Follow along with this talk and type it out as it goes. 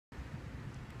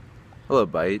Hello,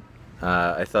 Byte.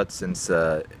 I thought since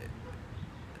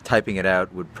typing it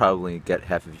out would probably get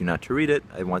half of you not to read it,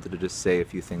 I wanted to just say a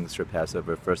few things for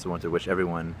Passover. First, I want to wish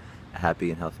everyone a happy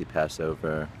and healthy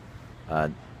Passover,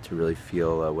 to really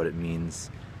feel what it means,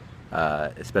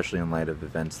 especially in light of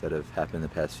events that have happened the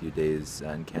past few days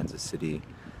in Kansas City,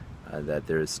 that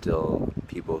there is still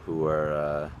people who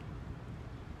are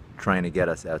trying to get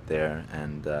us out there,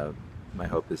 and my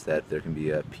hope is that there can be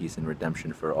a peace and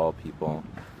redemption for all people,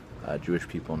 Jewish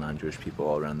people, non-Jewish people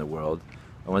all around the world.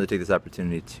 I wanted to take this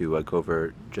opportunity to go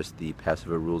over just the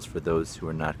Passover rules for those who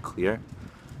are not clear.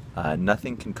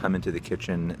 Nothing can come into the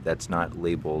kitchen that's not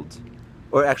labeled,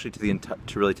 or actually to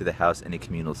the house, any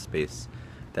communal space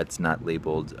that's not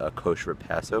labeled kosher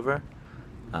Passover.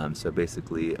 So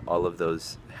basically, all of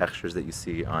those hechshers that you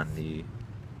see on the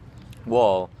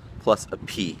wall, plus a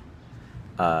P,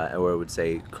 or it would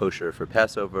say kosher for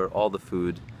Passover. All the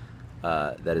food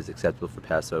that is acceptable for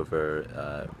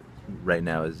Passover right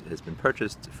now has been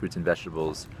purchased. Fruits and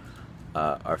vegetables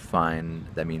are fine.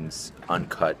 That means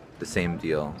uncut, the same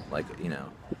deal. Like,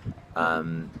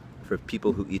 for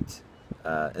people who eat,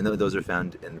 and those are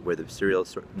found in where the cereal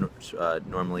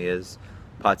normally is.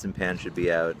 Pots and pans should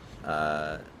be out.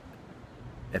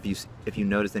 If you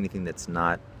notice anything that's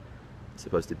not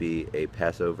supposed to be a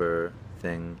Passover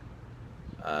thing,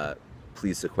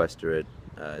 please sequester it.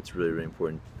 It's really, really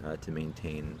important to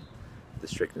maintain the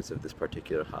strictness of this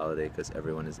particular holiday because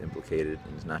everyone is implicated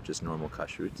and it's not just normal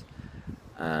kashrut.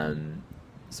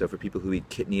 So for people who eat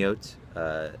kitniot,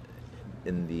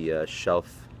 in the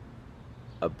shelf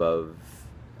above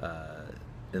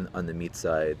on the meat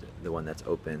side, the one that's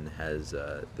open has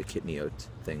the kitniot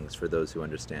things. For those who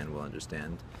understand will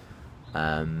understand.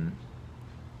 And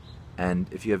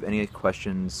if you have any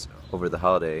questions over the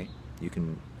holiday, you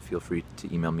can feel free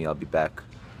to email me. I'll be back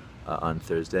on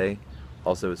Thursday.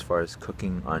 Also, as far as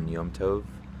cooking on Yom Tov,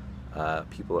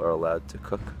 people are allowed to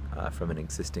cook from an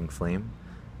existing flame.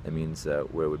 That means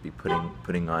where it would be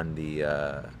putting on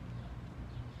the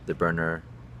burner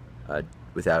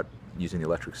without using the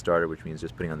electric starter, which means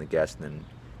just putting on the gas and then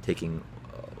taking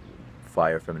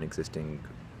fire from an existing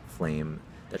flame.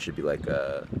 That should be like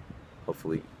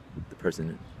hopefully the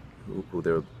person who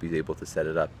they will be able to set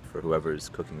it up for whoever is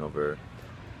cooking over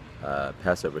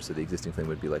Passover. So the existing flame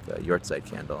would be like a yortzeit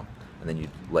candle, and then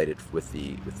you'd light it with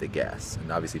the gas,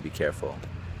 and obviously be careful.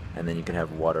 And then you can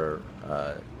have water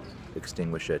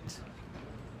extinguish it,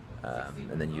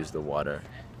 and then use the water.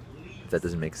 If that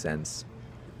doesn't make sense,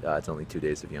 it's only 2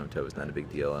 days of Yom Tov. It's not a big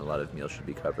deal, and a lot of meals should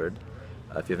be covered.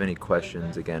 If you have any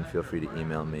questions, again, feel free to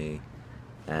email me.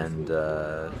 And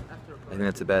I think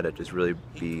that's about it. Just really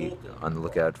be on the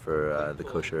lookout for the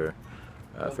kosher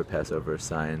for Passover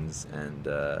signs, and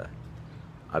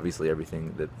obviously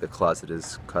everything. The closet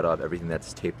is cut off. Everything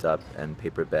that's taped up and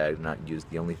paper bagged, not used.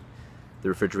 The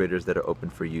refrigerators that are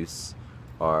open for use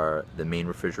are the main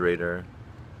refrigerator,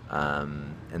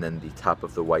 and then the top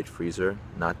of the white freezer,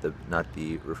 not the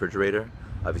refrigerator.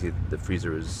 Obviously, the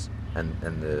freezer is and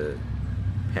the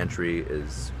pantry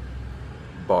is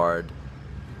barred.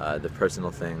 The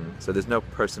personal thing. So there's no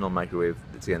personal microwave.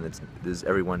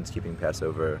 Everyone's keeping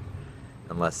Passover,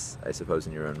 unless I suppose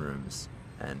in your own rooms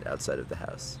and outside of the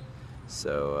house.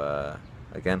 So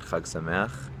again, Chag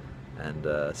Sameach, and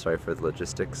sorry for the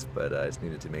logistics, but I just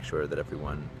needed to make sure that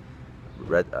everyone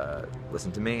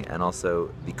listened to me. And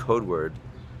also, the code word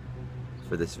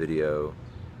for this video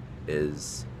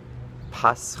is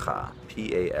Pascha,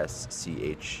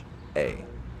 P-A-S-C-H-A.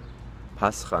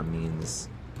 Pascha means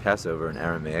Passover in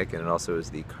Aramaic, and it also is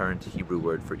the current Hebrew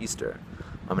word for Easter.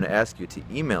 I'm going to ask you to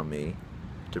email me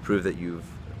to prove that you've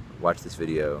watched this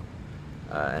video,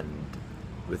 and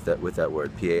with that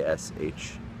word,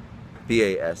 P-A-S-C-H-A,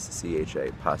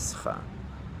 Pascha.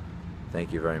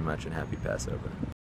 Thank you very much, and happy Passover.